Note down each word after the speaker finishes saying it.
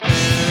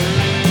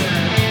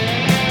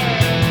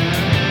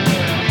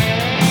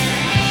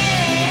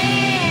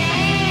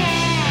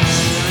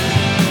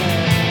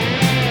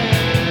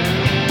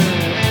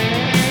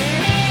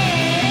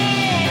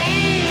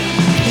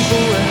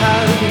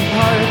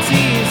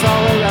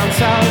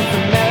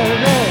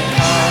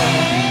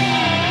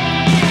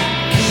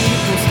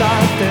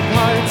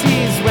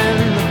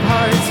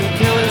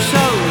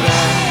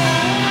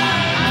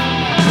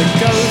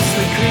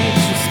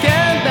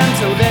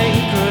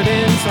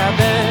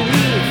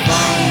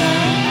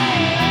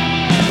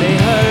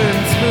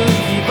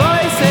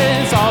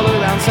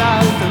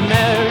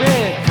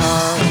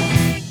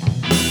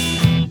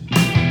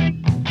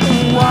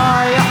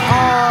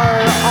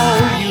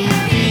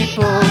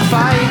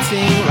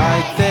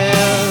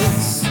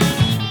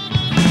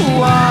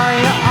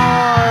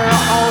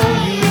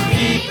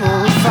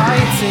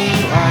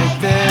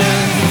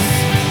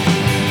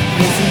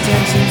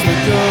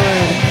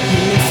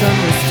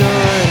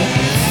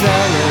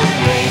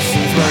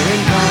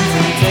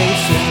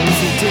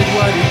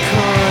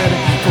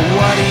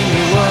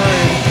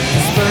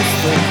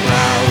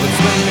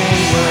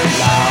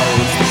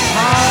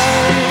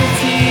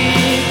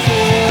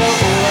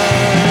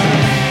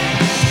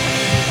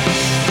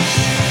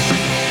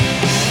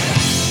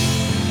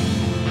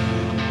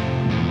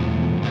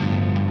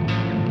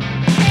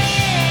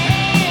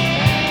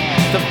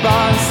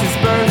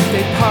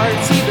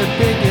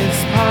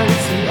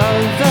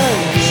the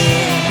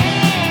year.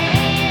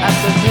 At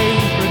the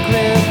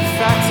paperclip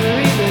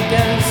factory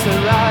begins the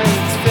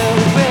rides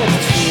filled with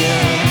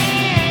cheer.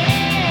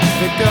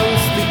 The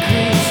ghostly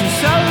creature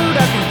showed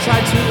up, he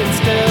tried to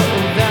instill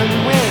them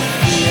with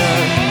fear.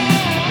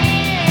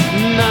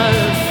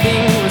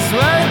 Nothing was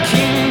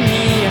working,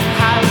 he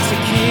had to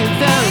keep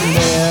them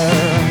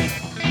there.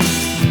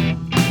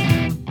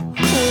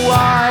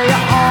 Why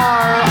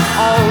are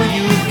all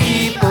you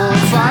people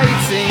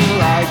fighting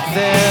like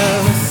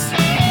this?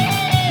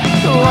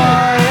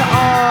 Why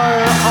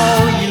are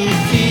all you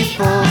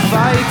people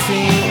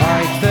fighting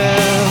like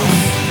this?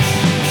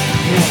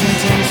 His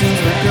intentions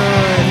were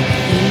good,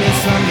 he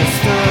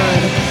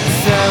misunderstood.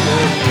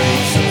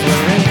 Celebrations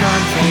were in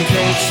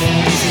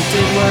confrontations. He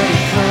did what he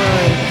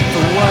could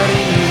for what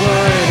he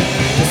would.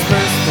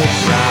 Disperse the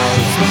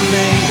crowds when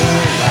they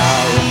were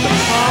loud. The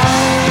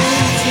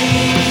party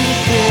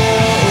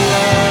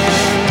killer.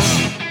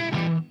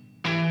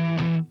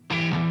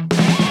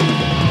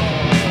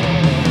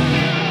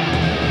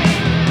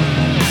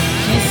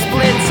 He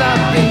splits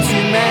up into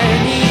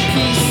many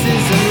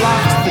pieces and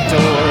locks the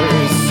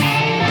doors.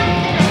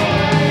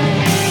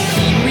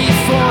 He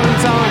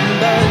reformed on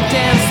the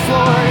dance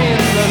floor in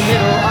the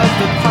middle of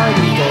the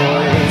party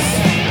doors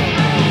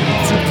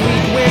to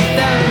plead with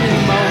them in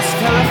the most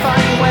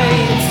terrifying way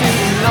to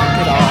knock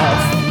it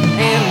off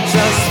and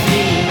just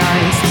be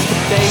nice.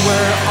 But they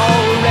were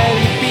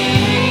already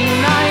being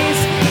nice,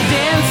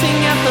 dancing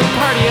at the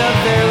party of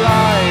their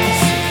lives.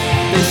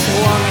 They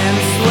swung and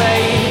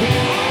swayed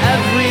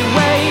every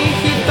way.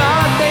 He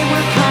thought they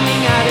were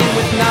coming at him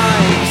with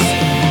knives.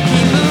 He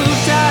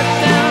moved at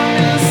them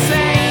in the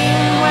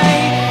same way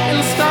and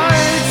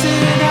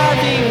started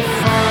having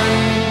fun.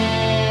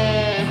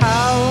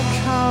 How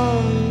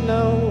come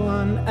no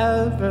one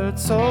ever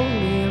told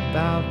me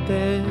about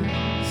this?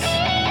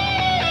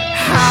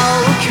 How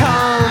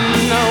come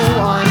no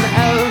one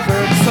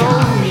ever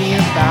told me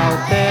about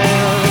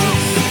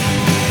this?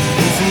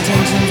 His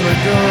intentions were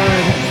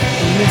good,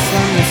 he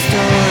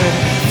misunderstood.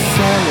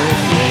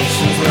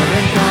 Celebrations were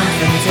in